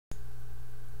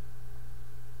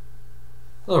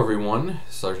Hello everyone,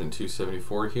 Sergeant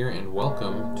 274 here, and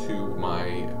welcome to my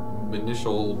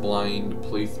initial blind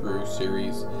playthrough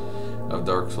series of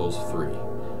Dark Souls 3.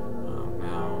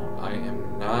 Now, I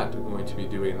am not going to be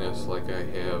doing this like I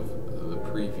have the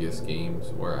previous games,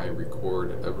 where I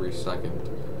record every second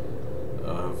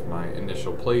of my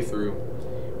initial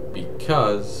playthrough,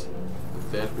 because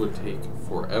that would take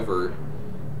forever,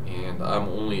 and I'm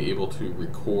only able to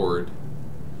record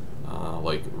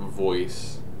like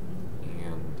voice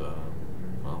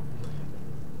well,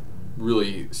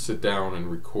 really sit down and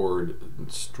record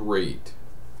straight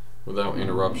without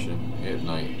interruption at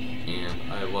night.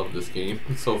 And I love this game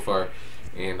so far,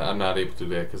 and I'm not able to do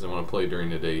that because I want to play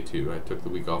during the day too. I took the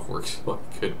week off work so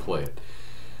I could play it.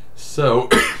 So,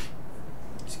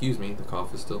 excuse me, the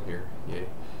cough is still here. Yay.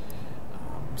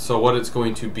 So what it's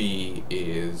going to be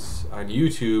is, on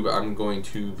YouTube, I'm going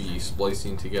to be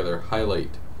splicing together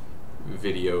highlight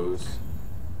videos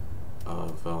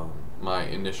of my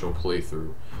initial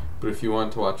playthrough. But if you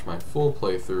want to watch my full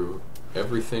playthrough,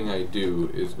 everything I do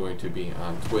is going to be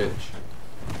on Twitch.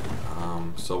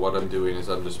 So what I'm doing is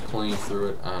I'm just playing through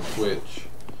it on Twitch,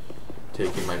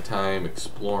 taking my time,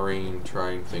 exploring,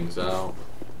 trying things out.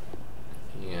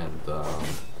 And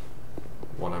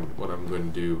what I'm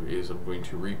going to do is I'm going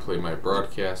to replay my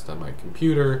broadcast on my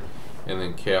computer, and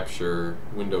then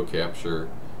window capture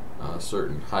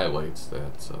certain highlights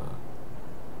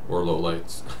or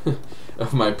lowlights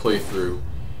of my playthrough,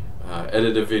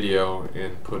 edit a video,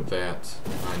 and put that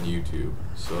on YouTube.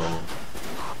 So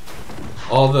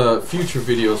all the future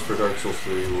videos for Dark Souls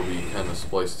 3 will be kind of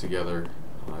spliced together.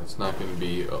 It's not going to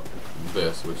be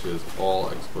this, which is all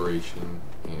exploration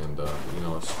and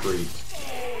a straight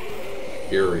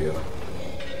area.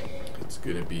 It's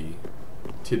going to be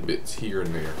tidbits here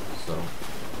and there. So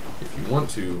if you want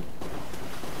to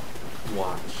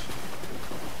watch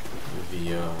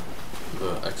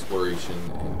the exploration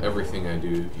and everything I do,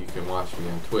 you can watch me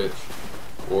on Twitch,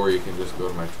 or you can just go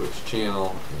to my Twitch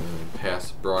channel, and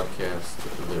past broadcast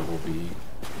there will be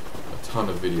a ton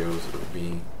of videos of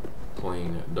me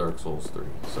playing Dark Souls 3.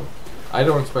 So I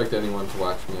don't expect anyone to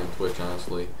watch me on Twitch,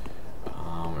 honestly,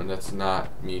 and that's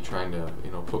not me trying to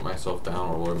put myself down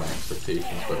or lower my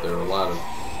expectations, but there are a lot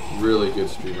of really good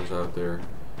streamers out there,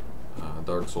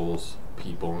 Dark Souls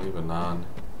people, and even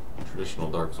non-traditional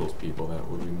Dark Souls people that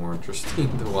would be more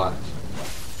interesting to watch.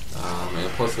 And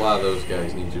plus, a lot of those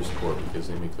guys need your support because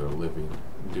they make their living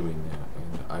doing that,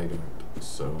 and I don't.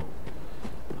 So,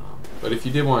 but if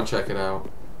you did want to check it out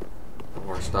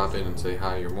or stop in and say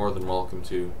hi, you're more than welcome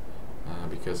to.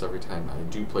 Because every time I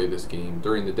do play this game,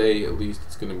 during the day at least,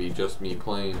 it's going to be just me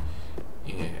playing.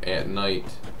 And at night,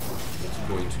 it's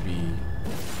going to be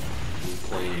me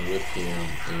playing with cam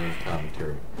and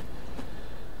commentary.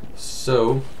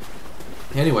 So,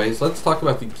 anyways, let's talk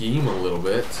about the game a little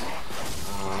bit.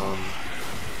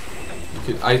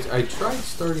 I tried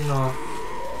starting off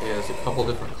as a couple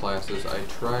different classes. I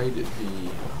tried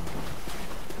the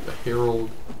Herald.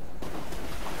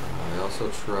 I also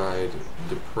tried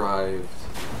Deprived,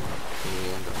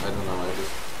 and I don't know.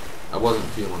 I wasn't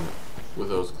feeling it with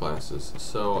those classes,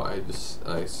 so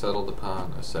I settled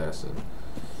upon Assassin.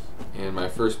 And my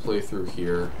first playthrough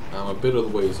here, I'm a bit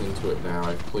of the ways into it now.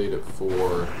 I've played it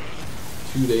for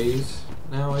 2 days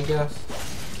now, I guess,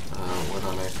 when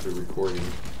I'm actually recording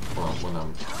from when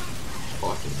I'm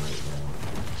talking right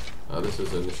now. This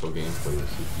is initial gameplay,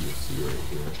 as you see right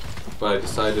here. But I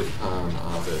decided on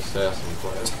the Assassin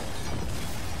class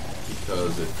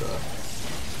because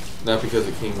not because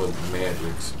it came with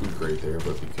magic spook right there,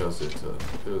 but because it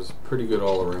was pretty good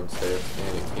all around stats,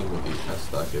 and it came with the S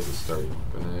stock as a starting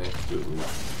weapon. And I absolutely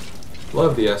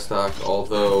love the S stock,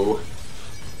 although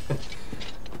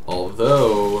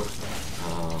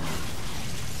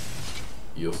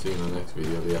you'll see in the next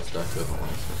video the S stock doesn't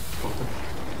last.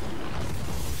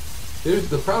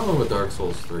 The problem with Dark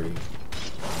Souls 3, and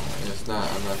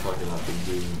I'm not talking about the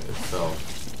game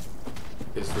itself,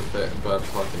 is the fact, but I'm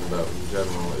talking about in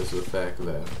general, is the fact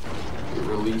that it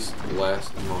released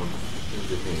last month in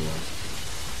Japan.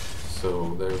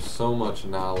 So there's so much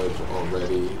knowledge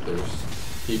already. There's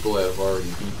people that have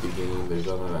already beat the game. They've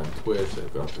done it on Twitch.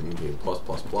 They've got the New Game Plus.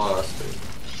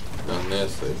 They've done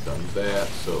this. They've done that.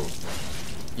 So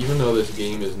even though this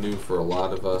game is new for a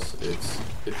lot of us, it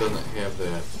doesn't have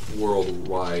that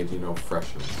worldwide,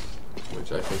 freshness,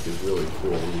 which I think is really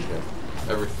cool. We have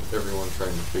everyone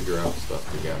trying to figure out stuff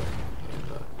together,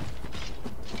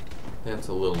 and that's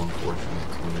a little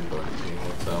unfortunate to me, but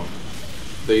that's how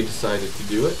they decided to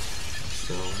do it,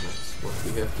 so that's what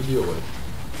we have to deal with.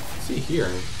 See here,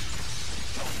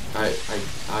 I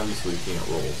obviously can't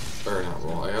roll. or not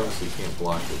roll, I obviously can't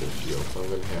block with a shield, so I'm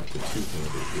going to have to two-hand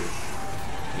it here.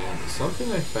 And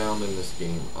something I found in this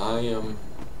game,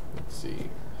 let's see,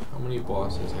 how many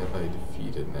bosses have I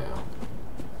defeated now?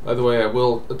 By the way, I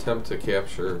will attempt to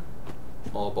capture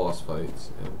all boss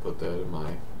fights and put that in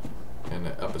my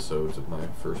episodes of my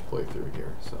first playthrough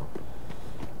here. So,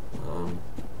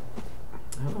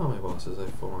 I don't know how many bosses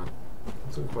I've fought.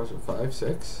 That's a good question. 5,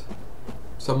 6,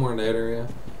 somewhere in that area.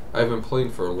 I've been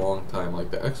playing for a long time.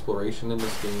 Like, the exploration in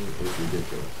this game is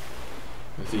ridiculous.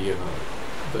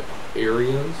 The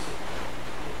areas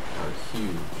are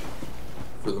huge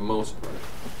for the most part.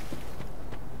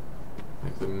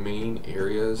 Like, the main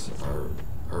areas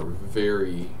are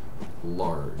very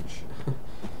large.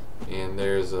 And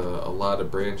there's a lot of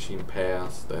branching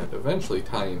paths that eventually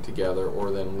tie in together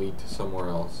or then lead to somewhere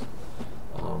else.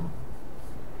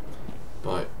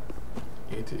 But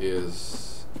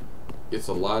it's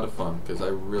a lot of fun because I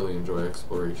really enjoy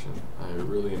exploration. I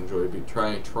really enjoy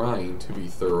trying to be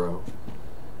thorough.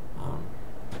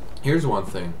 Here's one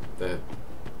thing that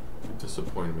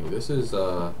disappointed me.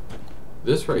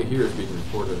 This right here is being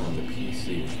recorded on the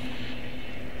PC,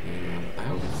 and I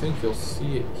don't think you'll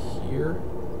see it here.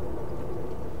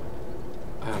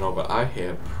 I don't know, but I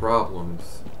had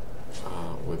problems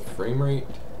with frame rate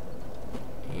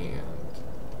and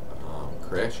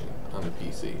crashing on the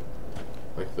PC.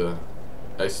 Like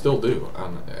I still do.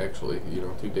 Actually,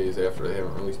 2 days after they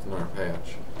haven't released another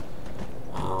patch.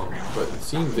 But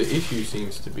the issue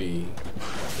seems to be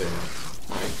that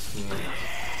I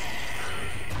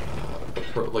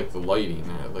can't, like the lighting,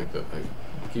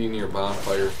 getting near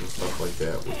bonfires and stuff like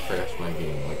that would crash my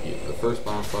game. Like the first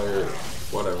bonfire,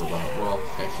 whatever. Well,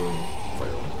 actually,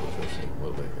 fireworks, which I've seen a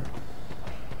little bit here.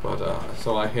 But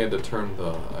so I had to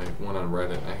I went on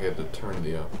Reddit and I had to turn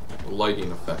the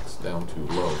lighting effects down to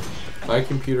low. My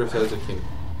computer says it can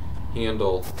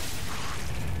handle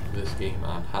this game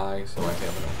on high, so I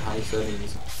have it on high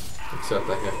settings, except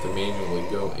I have to manually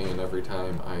go in every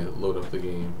time I load up the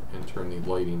game and turn the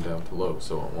lighting down to low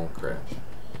so it won't crash.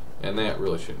 And that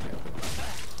really shouldn't happen.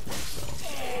 So,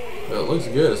 but it looks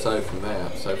good aside from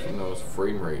that, aside from those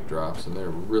frame rate drops, and they're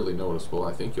really noticeable.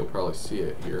 I think you'll probably see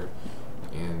it here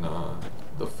in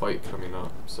the fight coming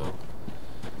up, so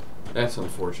that's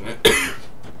unfortunate.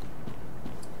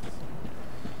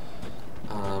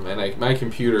 And my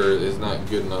computer is not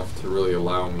good enough to really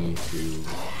allow me to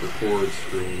record,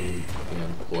 stream,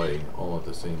 and play all at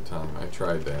the same time. I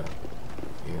tried that,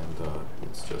 and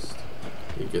it's just,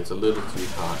 it gets a little too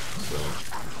hot, so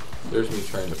there's me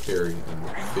trying to parry and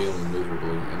failing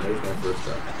miserably, and there's my first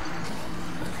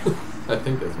death. I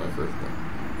think that's my first death.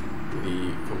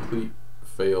 The complete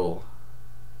fail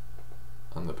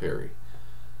on the parry.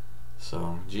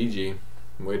 So, GG.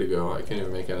 Way to go. I can't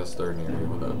even make out a starting area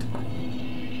without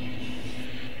dying.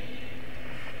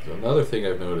 So another thing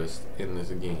I've noticed in this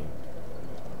game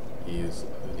is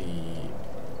the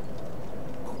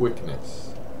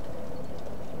quickness.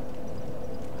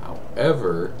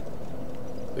 However,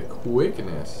 the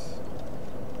quickness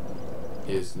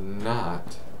is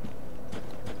not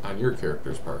on your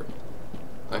character's part.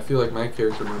 I feel like my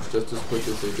character moves just as quick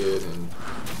as they did in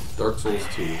Dark Souls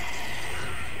 2.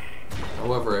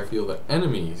 However, I feel that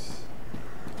enemies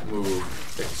move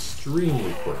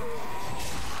extremely quick.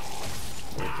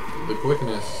 Like, the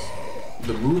quickness,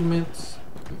 the movements,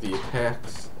 the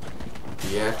attacks,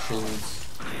 the actions,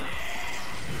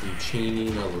 the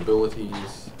chaining of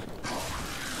abilities,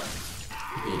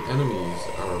 the enemies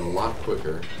are a lot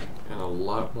quicker and a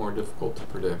lot more difficult to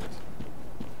predict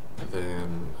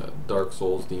than Dark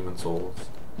Souls, Demon Souls.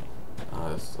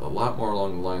 It's a lot more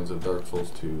along the lines of Dark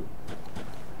Souls 2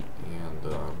 and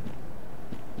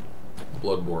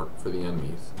Bloodborne for the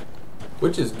enemies,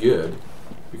 which is good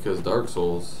because Dark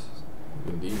Souls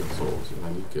and Demon Souls,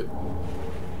 you could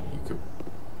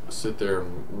sit there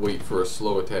and wait for a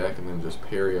slow attack and then just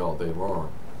parry all day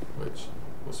long, which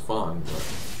was fun. But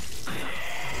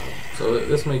so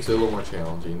this makes it a little more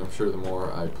challenging. I'm sure the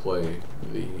more I play,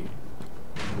 the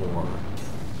more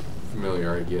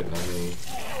familiar I get, and I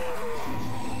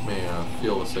may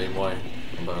feel the same way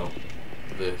about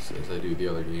this as I do the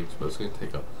other games, but it's going to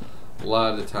take a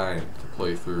lot of time to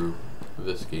play through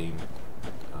this game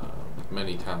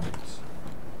many times,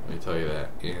 let me tell you that,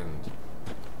 and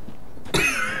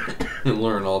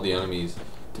learn all the enemies'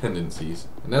 tendencies,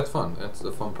 and that's fun. That's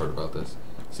the fun part about this.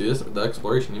 See, the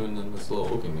exploration even in this little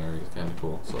opening area is kind of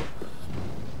cool. So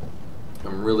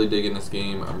I'm really digging this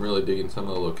game. I'm really digging some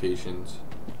of the locations.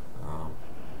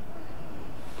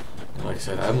 Like I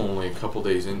said, I'm only a couple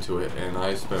days into it, and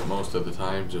I spent most of the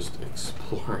time just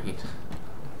exploring.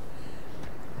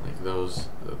 like those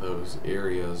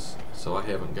areas. So I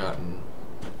haven't gotten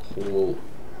whole.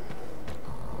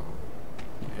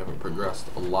 I haven't progressed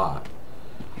a lot.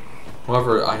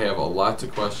 However, I have lots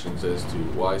of questions as to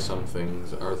why some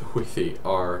things are the way they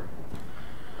are,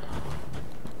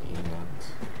 and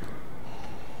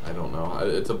I don't know.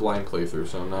 It's a blind playthrough,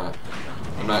 so I'm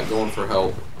not going for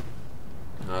help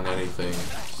on anything.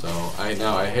 So I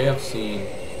have seen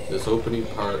this opening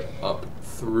part up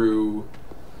through.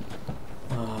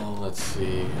 Let's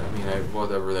see. I mean,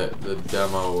 whatever the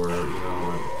demo or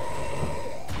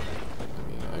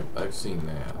I've seen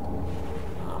that.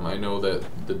 I know that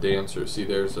the dancer. See,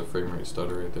 there's a frame rate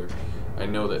stutter right there. I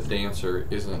know that dancer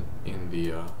isn't in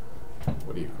the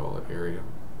what do you call it, area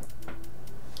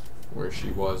where she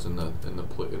was in the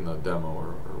demo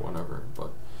or whatever.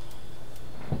 But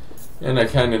and I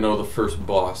kind of know the first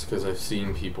boss because I've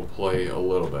seen people play a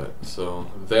little bit.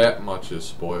 So that much is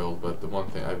spoiled. But the one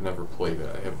thing, I've never played it.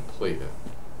 I haven't played it.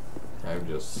 I've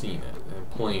just seen it, and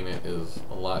playing it is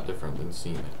a lot different than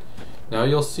seeing it. Now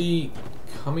you'll see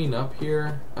coming up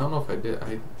here, I don't know if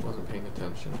I wasn't paying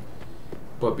attention,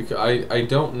 but because I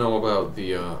don't know about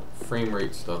the frame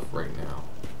rate stuff right now,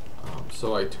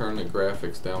 so I turned the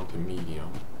graphics down to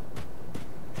medium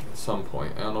at some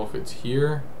point. I don't know if it's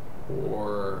here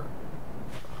or,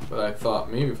 but I thought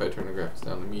maybe if I turn the graphics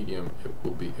down to medium,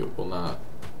 it will not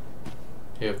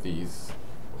have these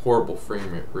horrible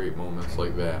frame rate moments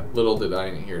like that. Little did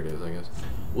I, here it is, I guess.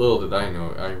 Little did I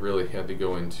know, I really had to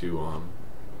go into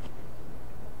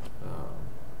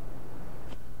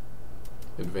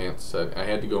advanced set. I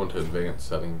had to go into advanced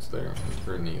settings there and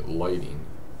turn the lighting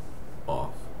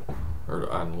off or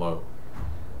on low.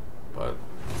 But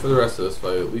for the rest of this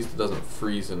fight, at least it doesn't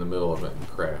freeze in the middle of it and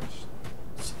crash.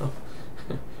 So,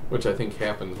 which I think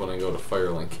happens when I go to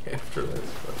Firelink after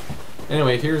this. But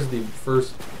anyway, here's the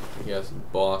first, I guess,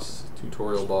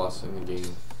 tutorial boss in the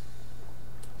game.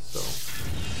 So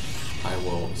I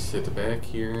will sit back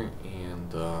here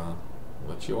and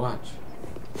let you watch.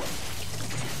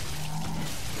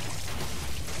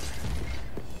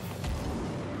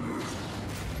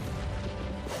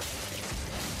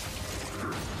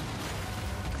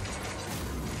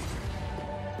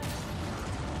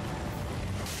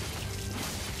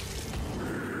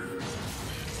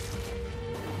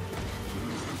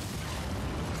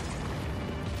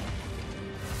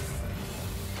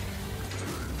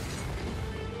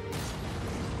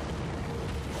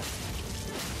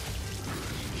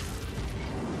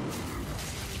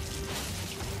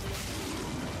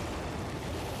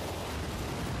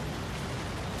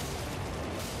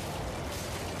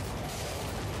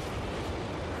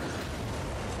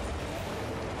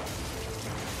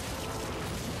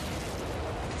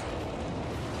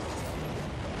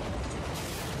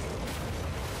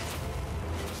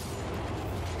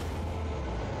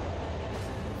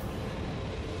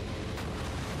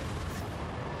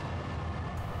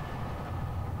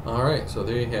 Alright, so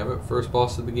there you have it. First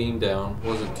boss of the game down.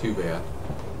 Wasn't too bad.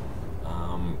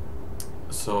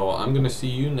 So I'm going to see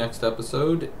you next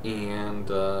episode, and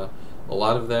a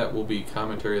lot of that will be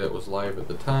commentary that was live at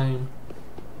the time.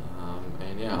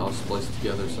 And yeah, I'll splice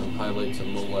together some highlights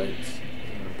and lowlights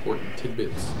and important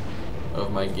tidbits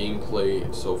of my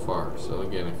gameplay so far. So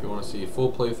again, if you want to see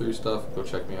full playthrough stuff, go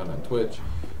check me out on Twitch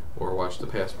or watch the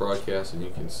past broadcasts, and you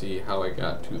can see how I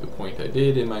got to the point I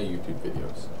did in my YouTube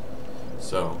videos.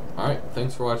 So, alright,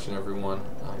 thanks for watching, everyone.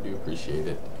 I do appreciate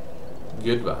it.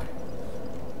 Goodbye.